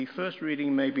The first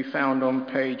reading may be found on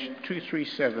page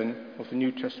 237 of the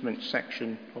New Testament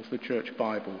section of the Church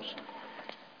Bibles.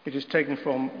 It is taken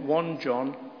from 1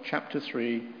 John chapter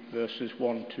 3, verses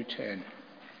 1 to 10.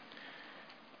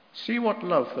 See what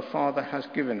love the Father has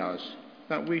given us,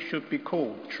 that we should be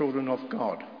called children of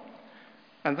God.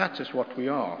 And that is what we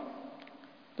are.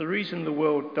 The reason the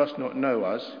world does not know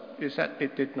us is that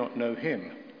it did not know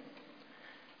him.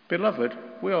 Beloved,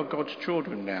 we are God's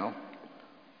children now.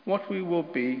 What we will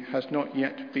be has not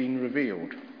yet been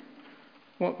revealed.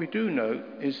 What we do know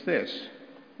is this: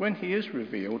 when he is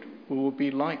revealed, we will be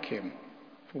like him,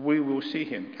 for we will see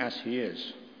him as he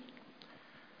is.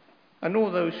 And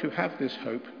all those who have this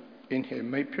hope in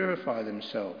him may purify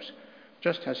themselves,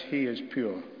 just as he is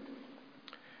pure.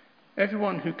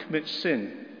 Everyone who commits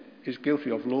sin is guilty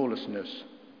of lawlessness.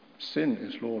 Sin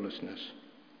is lawlessness.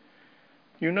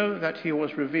 You know that he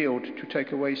was revealed to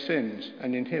take away sins,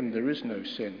 and in him there is no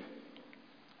sin.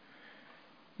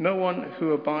 No one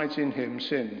who abides in him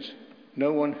sins.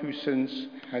 No one who sins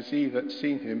has either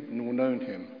seen him nor known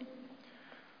him.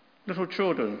 Little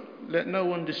children, let no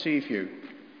one deceive you.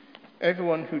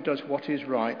 Everyone who does what is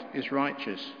right is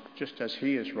righteous, just as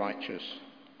he is righteous.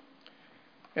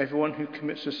 Everyone who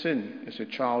commits a sin is a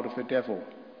child of the devil,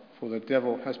 for the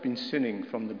devil has been sinning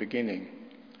from the beginning.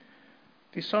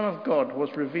 The Son of God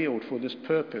was revealed for this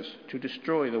purpose, to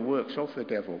destroy the works of the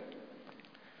devil.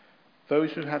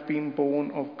 Those who have been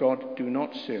born of God do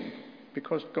not sin,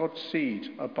 because God's seed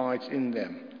abides in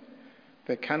them.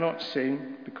 They cannot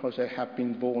sin because they have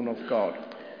been born of God.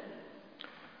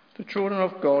 The children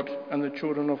of God and the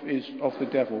children of the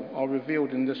devil are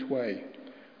revealed in this way.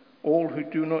 All who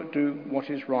do not do what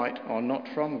is right are not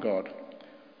from God,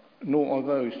 nor are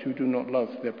those who do not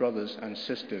love their brothers and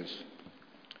sisters.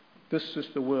 This is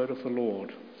the word of the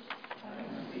Lord.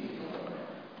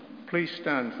 Please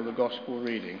stand for the gospel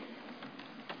reading.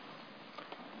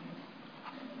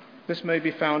 This may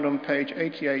be found on page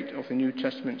 88 of the New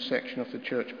Testament section of the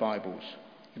Church Bibles.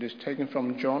 It is taken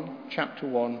from John chapter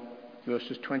 1,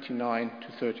 verses 29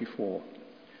 to 34.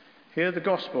 Hear the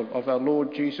gospel of our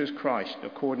Lord Jesus Christ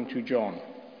according to John.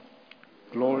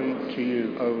 Glory to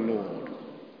you, O Lord.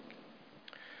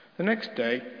 The next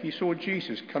day he saw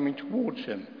Jesus coming towards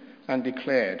him and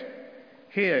declared,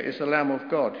 "Here is the Lamb of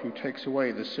God who takes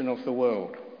away the sin of the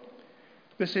world.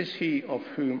 This is he of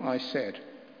whom I said,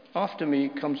 'After me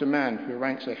comes a man who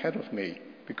ranks ahead of me,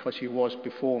 because he was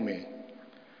before me.'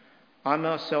 I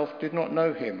myself did not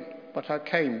know him, but I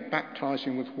came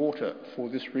baptizing with water for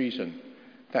this reason,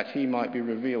 that he might be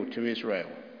revealed to Israel."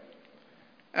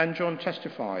 And John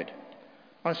testified,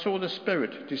 "I saw the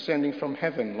Spirit descending from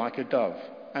heaven like a dove,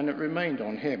 and it remained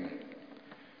on him.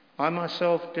 I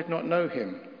myself did not know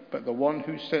him, but the one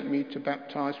who sent me to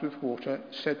baptize with water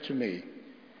said to me,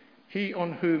 'He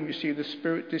on whom you see the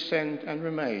Spirit descend and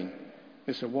remain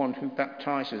is the one who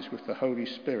baptizes with the Holy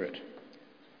Spirit.'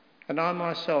 And I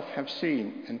myself have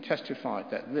seen and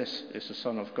testified that this is the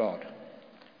Son of God."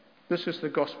 This is the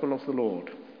gospel of the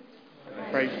Lord.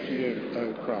 Praise to you,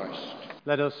 O Christ.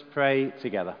 Let us pray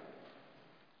together.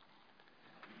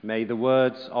 May the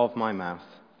words of my mouth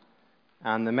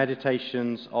and the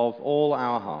meditations of all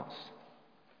our hearts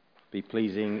be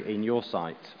pleasing in your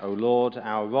sight, O Lord,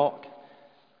 our rock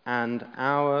and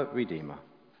our Redeemer.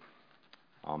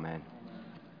 Amen.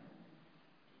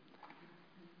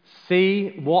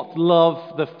 See what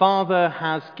love the Father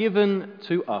has given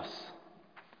to us,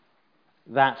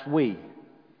 that we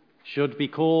should be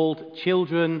called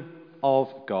children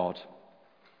of God.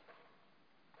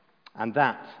 And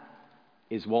that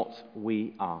is what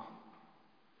we are.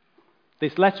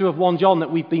 This letter of 1 John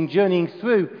that we've been journeying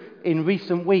through in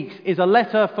recent weeks is a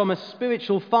letter from a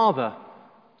spiritual father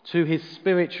to his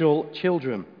spiritual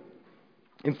children.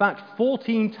 In fact,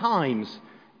 14 times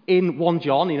in 1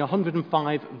 John, in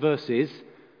 105 verses,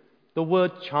 the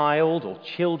word child or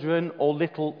children or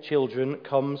little children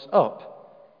comes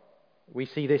up. We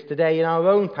see this today in our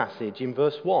own passage in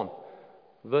verse 1,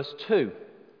 verse 2,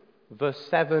 verse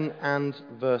 7 and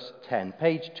verse 10,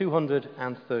 page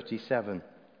 237.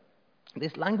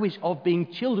 This language of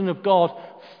being children of God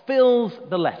fills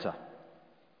the letter.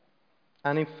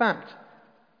 And in fact,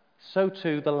 so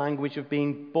too the language of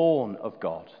being born of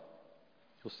God.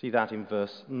 You'll see that in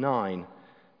verse 9.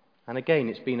 And again,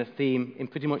 it's been a theme in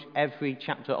pretty much every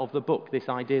chapter of the book, this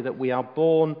idea that we are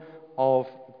born of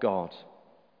God.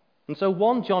 And so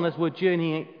 1 John, as we're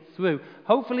journeying through,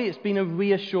 hopefully it's been a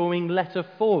reassuring letter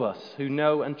for us who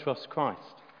know and trust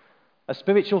Christ. A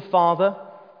spiritual father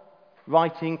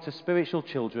writing to spiritual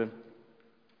children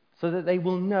so that they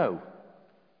will know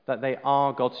that they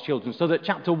are God's children. So that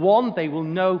chapter 1, they will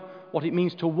know what it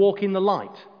means to walk in the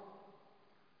light.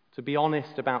 to be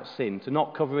honest about sin, to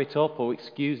not cover it up or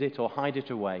excuse it or hide it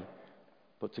away,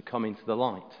 but to come into the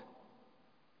light.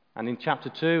 And in chapter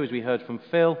 2, as we heard from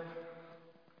Phil,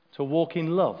 to walk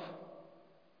in love.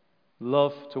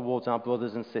 Love towards our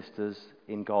brothers and sisters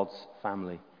in God's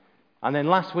family. And then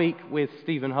last week with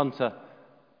Stephen Hunter,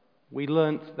 we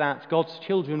learnt that God's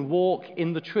children walk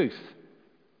in the truth.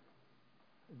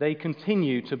 They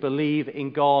continue to believe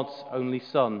in God's only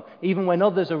Son, even when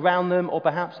others around them, or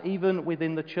perhaps even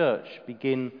within the church,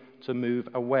 begin to move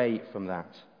away from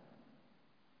that.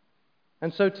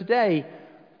 And so today,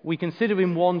 we consider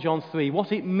in 1 John 3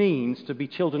 what it means to be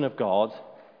children of God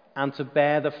and to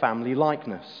bear the family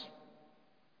likeness.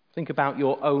 Think about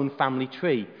your own family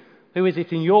tree. Who is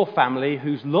it in your family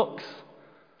whose looks,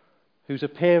 whose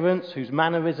appearance, whose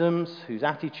mannerisms, whose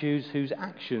attitudes, whose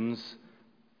actions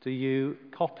do you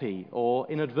copy or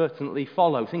inadvertently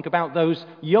follow? Think about those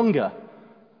younger.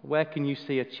 Where can you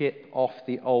see a chip off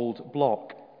the old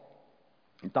block?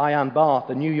 Diane Barth,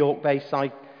 a New York-based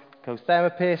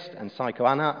psychotherapist and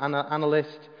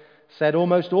psychoanalyst, said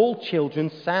almost all children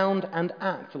sound and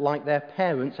act like their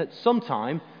parents at some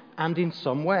time and in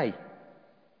some way.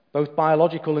 Both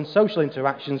biological and social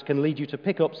interactions can lead you to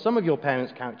pick up some of your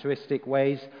parents' characteristic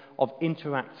ways of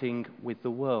interacting with the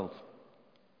world.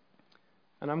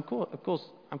 And of course,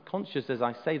 I'm conscious as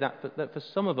I say that for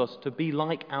some of us to be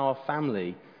like our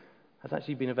family has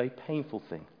actually been a very painful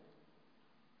thing.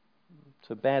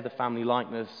 To bear the family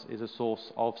likeness is a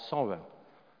source of sorrow.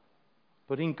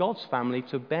 But in God's family,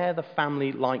 to bear the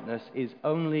family likeness is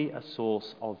only a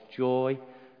source of joy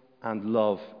and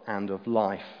love and of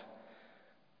life.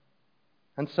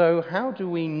 And so how do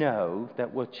we know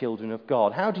that we're children of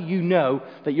God? How do you know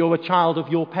that you're a child of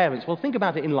your parents? Well, think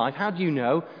about it in life. How do you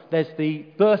know? There's the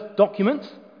birth document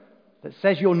that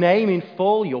says your name in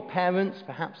full, your parents,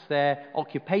 perhaps their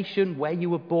occupation, where you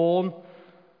were born,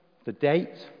 the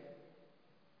date.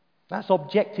 That's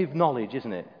objective knowledge,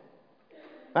 isn't it?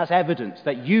 That's evidence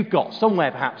that you've got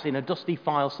somewhere, perhaps in a dusty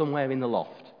file somewhere in the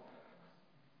loft.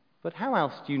 But how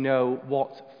else do you know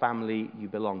what family you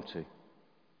belong to?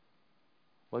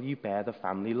 Well, you bear the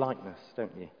family likeness,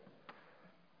 don't you?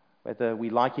 Whether we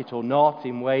like it or not,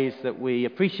 in ways that we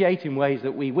appreciate, in ways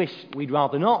that we wish we'd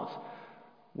rather not,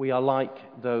 we are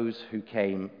like those who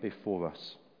came before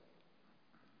us.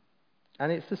 And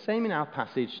it's the same in our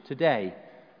passage today.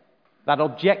 That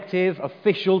objective,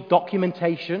 official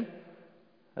documentation,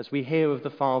 as we hear of the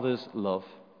Father's love.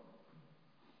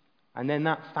 And then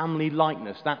that family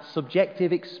likeness, that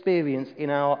subjective experience in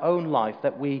our own life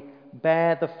that we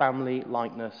bear the family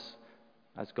likeness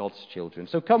as God's children.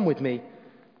 So come with me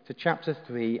to chapter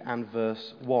 3 and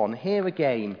verse 1. Here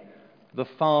again, the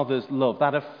Father's love,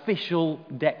 that official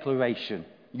declaration,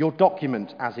 your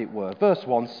document as it were. Verse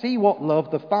 1, see what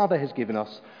love the Father has given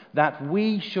us, that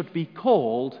we should be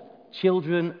called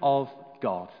children of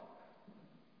God.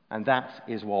 And that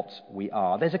is what we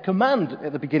are. There's a command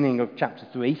at the beginning of chapter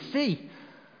 3. See,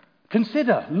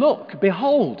 consider, look,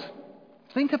 behold.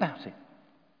 Think about it.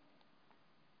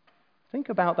 Think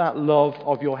about that love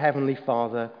of your Heavenly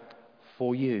Father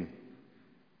for you.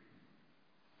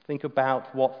 Think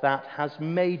about what that has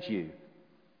made you,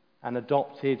 an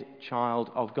adopted child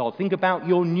of God. Think about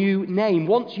your new name.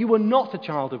 Once you were not a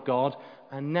child of God,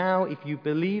 and now if you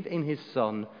believe in His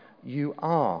Son, you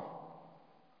are.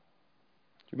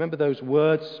 Do you remember those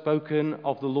words spoken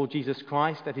of the Lord Jesus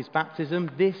Christ at His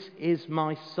baptism? This is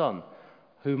my Son,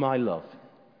 whom I love.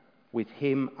 With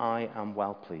Him I am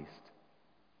well pleased.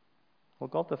 Well,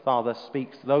 God the Father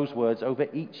speaks those words over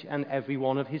each and every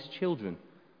one of His children,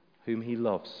 whom He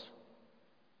loves.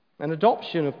 And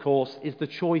adoption, of course, is the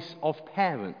choice of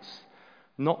parents,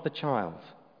 not the child.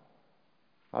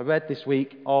 I read this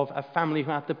week of a family who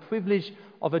had the privilege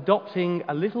of adopting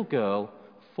a little girl,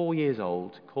 4 years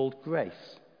old, called Grace.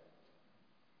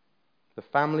 The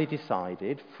family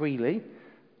decided freely,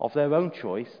 of their own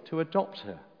choice, to adopt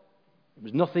her. It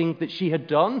was nothing that she had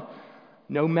done,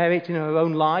 no merit in her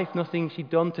own life, nothing she'd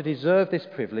done to deserve this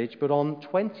privilege, but on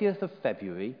 20th of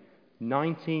February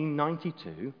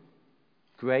 1992,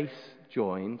 Grace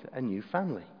joined a new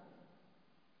family.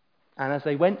 And as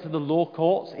they went to the law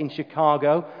courts in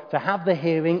Chicago to have the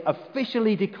hearing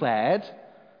officially declared,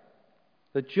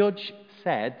 the judge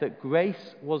said that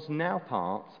Grace was now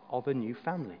part of a new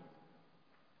family.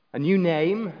 A new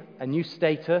name, a new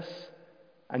status,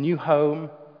 a new home,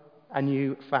 a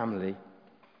new family.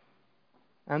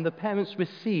 And the parents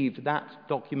received that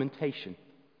documentation.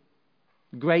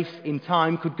 Grace, in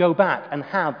time, could go back and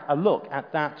have a look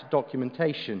at that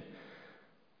documentation.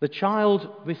 The child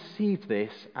received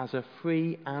this as a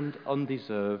free and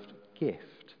undeserved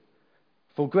gift.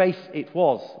 For Grace, it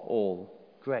was all.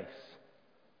 grace.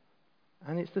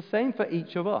 And it's the same for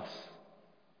each of us.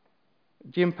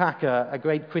 Jim Packer, a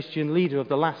great Christian leader of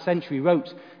the last century,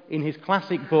 wrote in his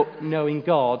classic book, Knowing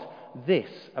God, this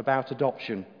about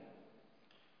adoption.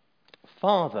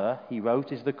 Father, he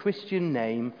wrote, is the Christian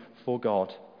name for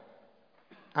God.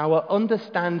 Our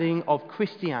understanding of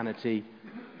Christianity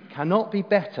cannot be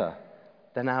better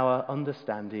than our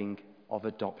understanding of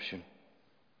adoption.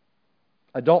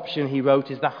 Adoption, he wrote,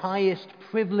 is the highest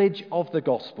privilege of the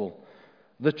gospel.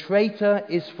 The traitor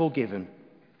is forgiven,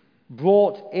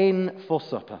 brought in for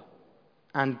supper,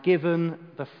 and given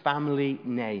the family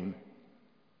name.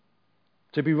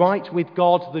 To be right with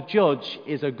God, the judge,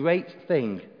 is a great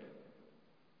thing,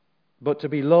 but to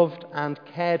be loved and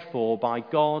cared for by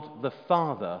God the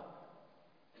Father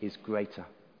is greater.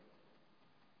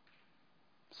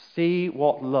 See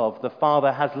what love the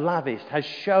Father has lavished, has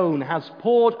shown, has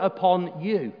poured upon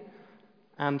you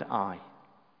and I,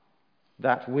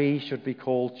 that we should be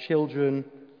called children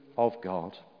of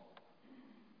God.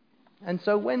 And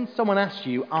so when someone asks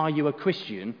you, are you a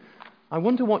Christian? I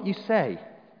wonder what you say.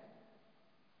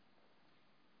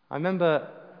 I remember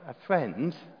a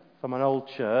friend from an old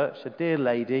church, a dear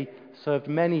lady, served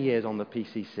many years on the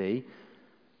PCC.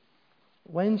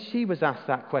 When she was asked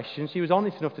that question, she was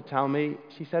honest enough to tell me,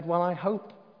 she said, well, I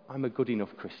hope I'm a good enough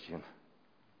Christian.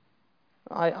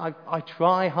 I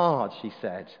try hard, she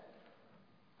said.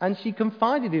 And she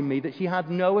confided in me that she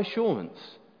had no assurance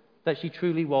that she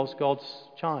truly was God's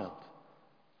child,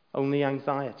 only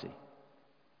anxiety.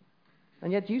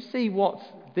 And yet, do you see what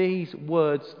these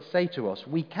words say to us?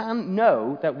 We can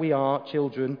know that we are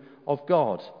children of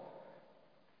God.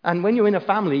 And when you're in a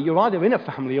family, you're either in a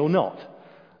family or not.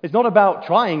 It's not about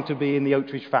trying to be in the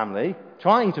Oatridge family,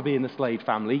 trying to be in the Slade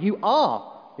family. You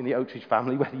are in the Oatridge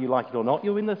family, whether you like it or not.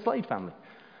 You're in the Slade family,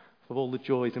 for all the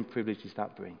joys and privileges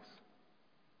that brings.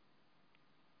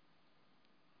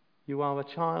 You are a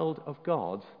child of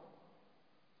God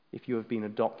if you have been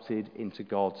adopted into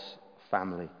God's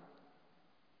family.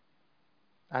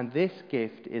 And this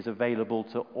gift is available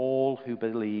to all who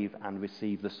believe and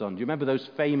receive the Son. Do you remember those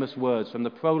famous words from the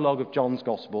prologue of John's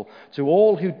Gospel? To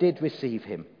all who did receive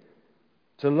him,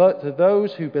 to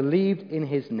those who believed in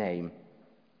his name,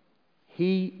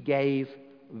 he gave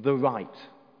the right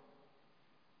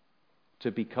to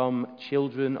become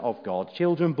children of God.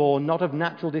 Children born not of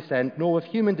natural descent, nor of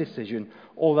human decision,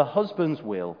 or the husband's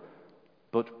will,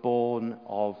 but born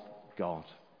of God.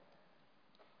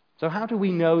 So how do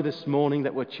we know this morning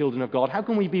that we're children of God? How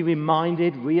can we be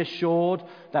reminded, reassured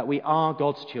that we are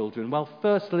God's children? Well,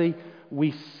 firstly,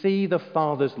 we see the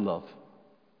Father's love.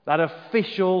 That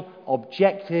official,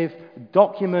 objective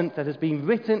document that has been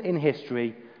written in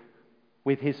history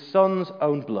with his Son's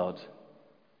own blood.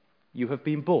 You have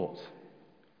been bought.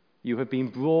 You have been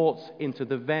brought into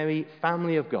the very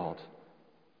family of God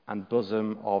and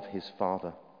bosom of his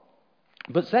Father.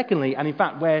 But secondly, and in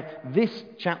fact where this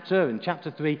chapter, in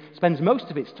chapter 3, spends most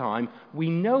of its time,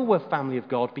 we know we're family of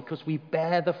God because we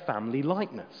bear the family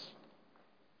likeness.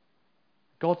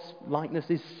 God's likeness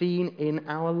is seen in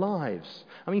our lives.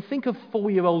 I mean, think of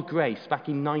 4-year-old Grace back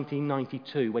in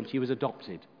 1992 when she was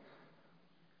adopted.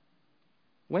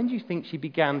 When do you think she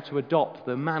began to adopt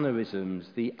the mannerisms,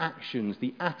 the actions,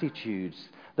 the attitudes,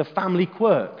 the family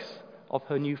quirks of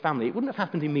her new family? It wouldn't have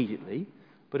happened immediately.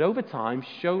 But over time,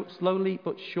 slowly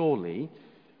but surely,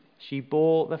 she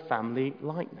bore the family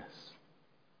likeness.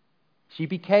 She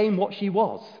became what she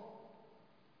was.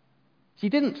 She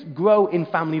didn't grow in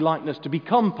family likeness to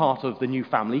become part of the new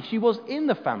family. She was in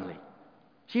the family.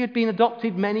 She had been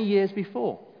adopted many years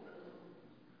before.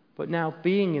 But now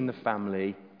being in the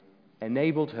family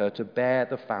enabled her to bear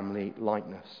the family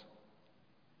likeness.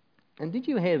 And did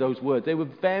you hear those words? They were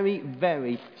very,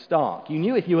 very stark. You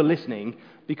knew if you were listening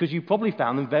because you probably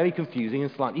found them very confusing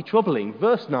and slightly troubling.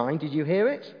 Verse 9, did you hear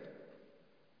it?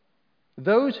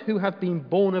 Those who have been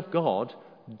born of God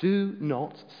do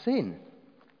not sin,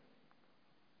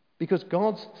 because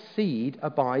God's seed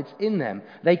abides in them.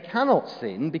 They cannot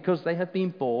sin because they have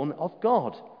been born of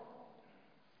God.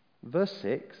 Verse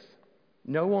 6,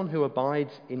 no one who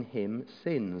abides in him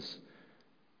sins.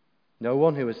 No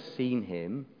one who has seen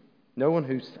him, no one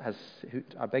who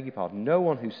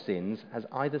sins has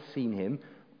either seen him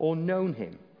or known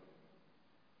him.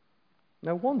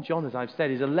 Now, 1 John, as I've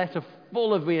said, is a letter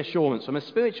full of reassurance from a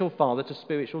spiritual father to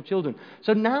spiritual children.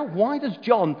 So now, why does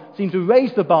John seem to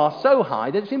raise the bar so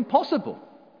high that it's impossible?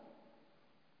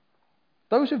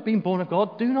 Those who have been born of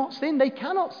God do not sin. They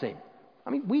cannot sin.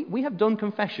 I mean, we have done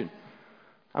confession.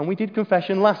 And we did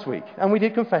confession last week. And we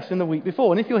did confession the week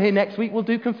before. And if you're here next week, we'll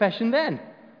do confession then.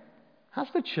 Has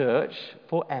the church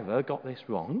forever got this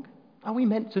wrong? Are we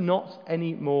meant to not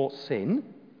any more sin?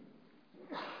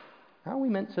 How are we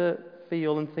meant to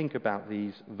feel and think about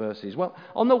these verses? Well,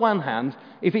 on the one hand,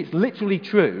 if it's literally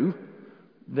true,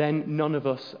 then none of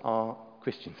us are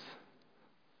Christians.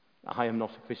 I am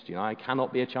not a Christian. I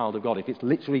cannot be a child of God if it's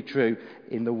literally true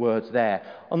in the words there.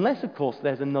 Unless, of course,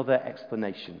 there's another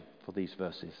explanation for these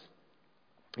verses.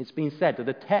 It's been said that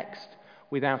a text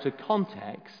without a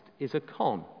context is a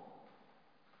con.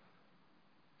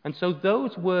 And so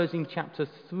those words in chapter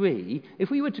 3,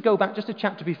 if we were to go back just a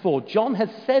chapter before, John has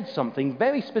said something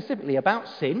very specifically about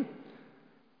sin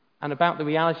and about the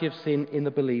reality of sin in the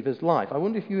believer's life. I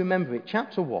wonder if you remember it.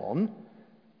 Chapter 1,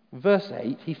 verse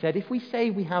 8, he said, if we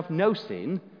say we have no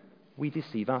sin, we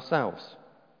deceive ourselves.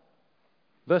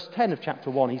 Verse 10 of chapter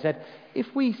 1, he said,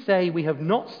 if we say we have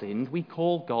not sinned, we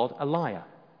call God a liar.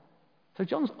 So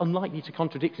John's unlikely to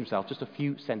contradict himself just a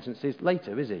few sentences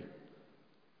later, is he?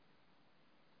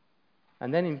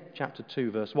 And then in chapter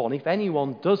 2, verse 1, if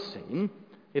anyone does sin,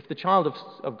 if the child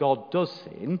of God does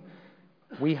sin,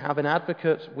 we have an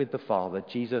advocate with the Father,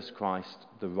 Jesus Christ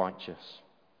the righteous.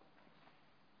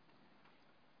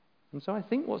 And so I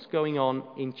think what's going on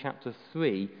in chapter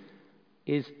 3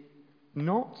 is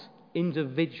not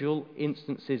individual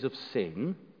instances of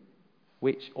sin,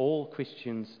 which all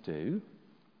Christians do.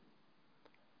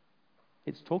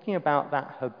 It's talking about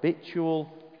that habitual,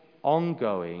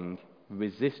 ongoing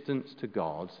resistance to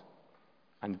God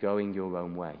and going your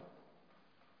own way.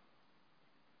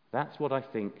 That's what I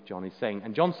think John is saying.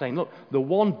 And John's saying, look, the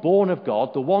one born of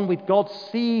God, the one with God's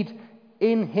seed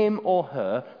in him or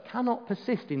her, cannot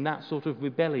persist in that sort of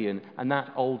rebellion and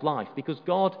that old life because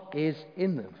God is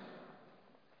in them.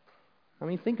 I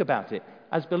mean, think about it.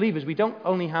 As believers, we don't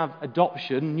only have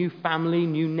adoption, new family,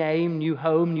 new name, new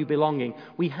home, new belonging.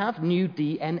 We have new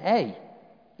DNA.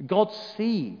 God's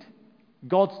seed,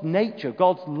 God's nature,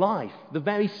 God's life, the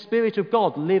very Spirit of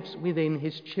God lives within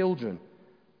his children.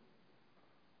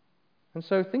 And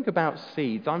so think about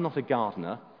seeds. I'm not a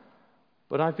gardener,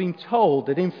 but I've been told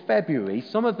that in February,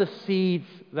 some of the seeds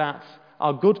that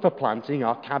are good for planting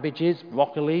are cabbages,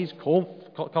 broccolis,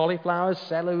 cauliflowers,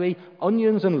 celery,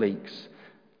 onions and leeks,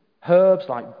 herbs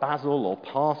like basil or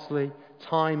parsley,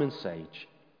 thyme and sage.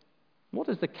 What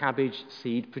does the cabbage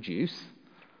seed produce?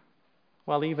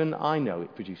 Well, even I know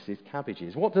it produces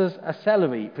cabbages. What does a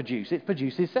celery produce? It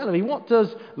produces celery. What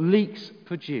does leeks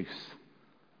produce?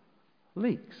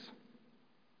 Leeks.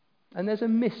 And there's a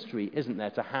mystery, isn't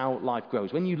there, to how life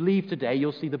grows. When you leave today,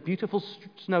 you'll see the beautiful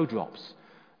snowdrops.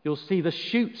 You'll see the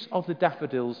shoots of the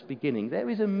daffodils beginning. There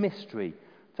is a mystery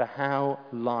to how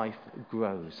life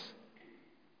grows.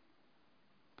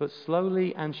 But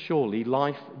slowly and surely,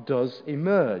 life does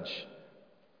emerge.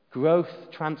 Growth,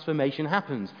 transformation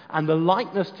happens, and the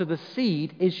likeness to the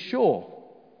seed is sure.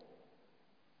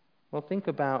 Well, think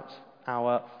about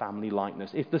our family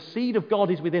likeness. If the seed of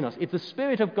God is within us, if the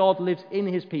Spirit of God lives in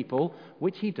his people,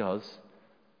 which he does,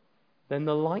 then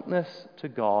the likeness to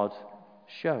God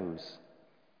shows.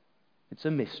 It's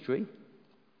a mystery.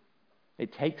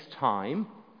 It takes time.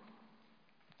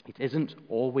 It isn't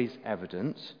always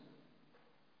evident.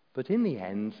 But in the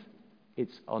end,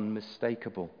 it's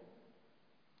unmistakable.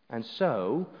 And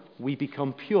so, we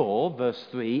become pure, verse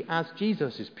 3, as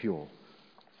Jesus is pure.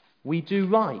 We do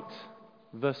right,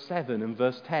 verse 7 and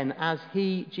verse 10, as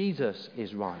he, Jesus,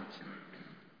 is right.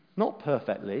 Not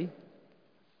perfectly,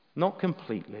 not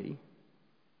completely.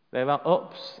 There are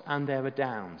ups and there are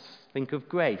downs. Think of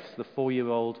Grace, the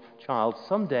 4-year-old child.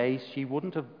 Some days she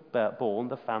wouldn't have borne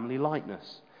the family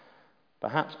likeness.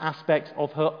 Perhaps aspects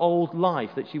of her old life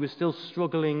that she was still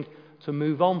struggling to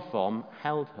move on from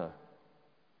held her.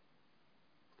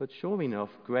 But sure enough,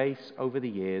 Grace, over the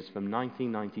years from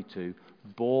 1992,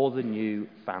 bore the new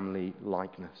family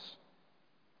likeness.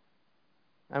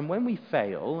 And when we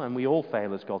fail, and we all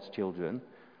fail as God's children,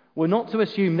 we're not to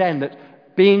assume then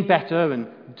that being better and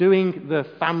doing the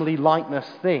family likeness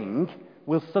thing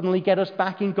will suddenly get us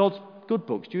back in God's good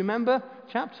books. Do you remember?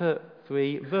 Chapter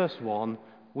 3, verse 1,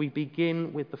 we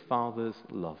begin with the Father's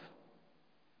love.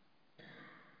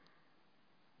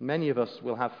 Many of us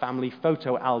will have family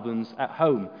photo albums at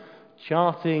home,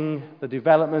 charting the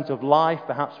development of life,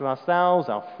 perhaps for ourselves,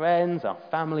 our friends, our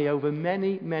family, over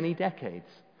many, many decades.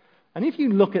 And if you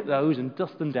look at those and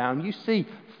dust them down, you see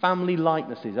family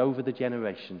likenesses over the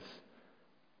generations.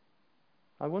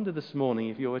 I wonder this morning,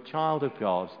 if you're a child of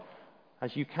God,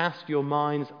 as you cast your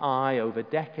mind's eye over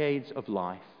decades of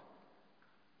life,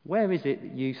 where is it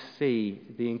that you see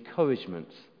the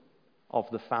encouragement of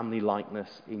the family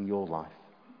likeness in your life?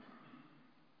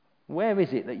 Where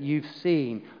is it that you've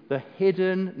seen the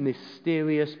hidden,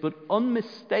 mysterious, but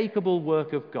unmistakable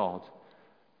work of God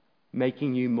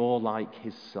making you more like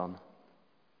his Son.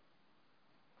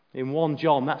 In 1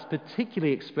 John, that's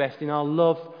particularly expressed in our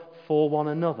love for one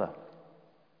another.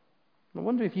 I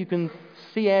wonder if you can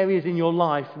see areas in your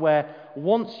life where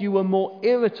once you were more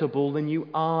irritable than you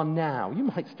are now. You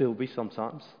might still be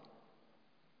sometimes.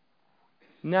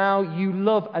 Now you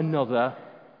love another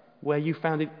where you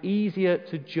found it easier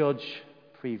to judge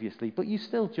previously, but you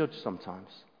still judge sometimes.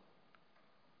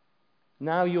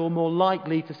 Now you're more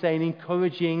likely to say an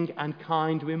encouraging and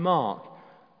kind remark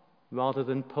rather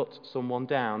than put someone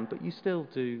down, but you still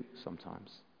do sometimes.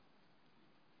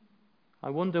 I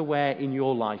wonder where in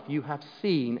your life you have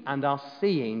seen and are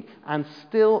seeing and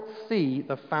still see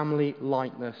the family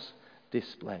likeness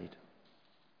displayed.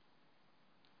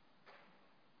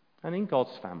 And in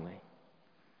God's family,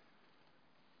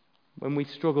 when we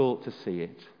struggle to see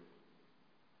it,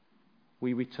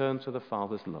 we return to the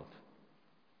Father's love.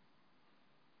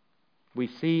 We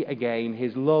see again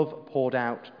his love poured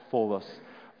out for us.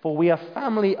 For we are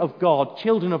family of God,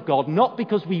 children of God, not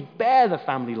because we bear the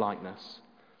family likeness.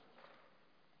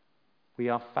 We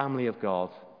are family of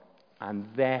God, and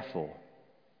therefore,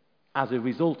 as a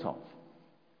result of,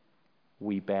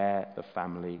 we bear the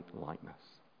family likeness.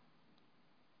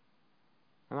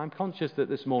 And I'm conscious that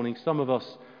this morning some of us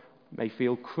may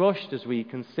feel crushed as we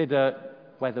consider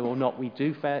whether or not we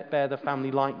do bear the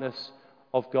family likeness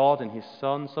of God and his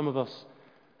Son. Some of us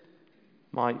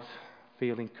might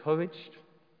feel encouraged.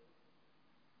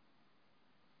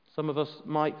 Some of us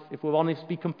might, if we're honest,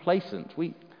 be complacent.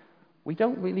 We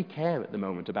don't really care at the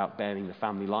moment about bearing the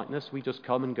family likeness. We just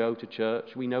come and go to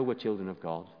church. We know we're children of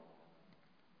God.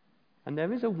 And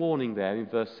there is a warning there in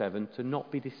verse 7 to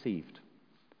not be deceived.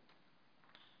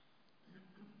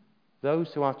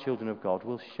 Those who are children of God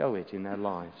will show it in their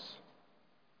lives.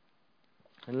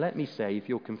 And let me say, if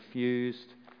you're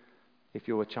confused, if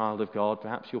you're a child of God,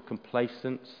 perhaps you're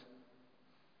complacent,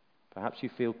 perhaps you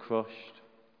feel crushed,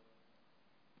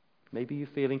 maybe you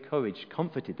feel encouraged,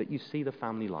 comforted that you see the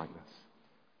family likeness.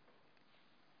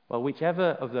 Well,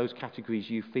 whichever of those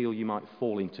categories you feel you might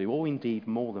fall into, or indeed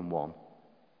more than one,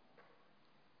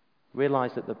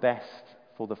 realize that the best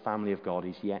for the family of God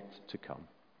is yet to come.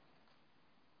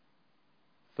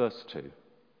 Verse 2.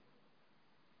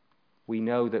 We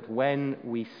know that when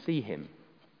we see him,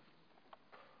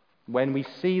 when we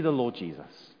see the Lord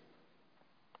Jesus,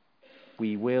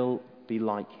 we will be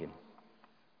like him,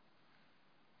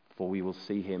 for we will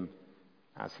see him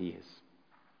as he is.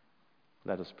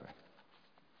 Let us pray.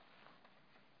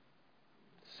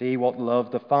 See what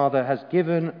love the Father has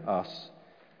given us,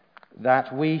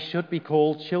 that we should be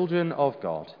called children of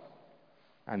God,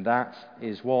 and that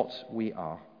is what we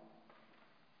are.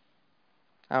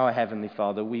 Our Heavenly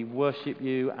Father, we worship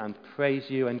you and praise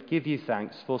you and give you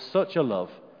thanks for such a love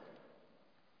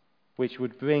which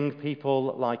would bring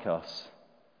people like us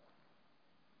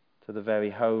to the very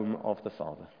home of the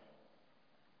Father.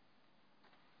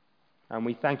 And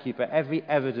we thank you for every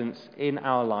evidence in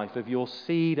our life of your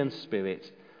seed and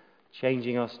spirit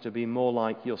changing us to be more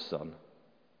like your Son.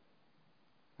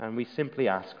 And we simply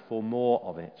ask for more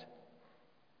of it,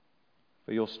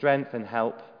 for your strength and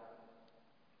help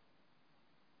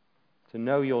to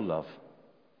know your love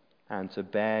and to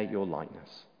bear your likeness.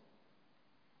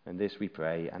 And this we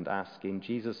pray and ask in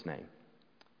Jesus' name.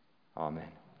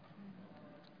 Amen.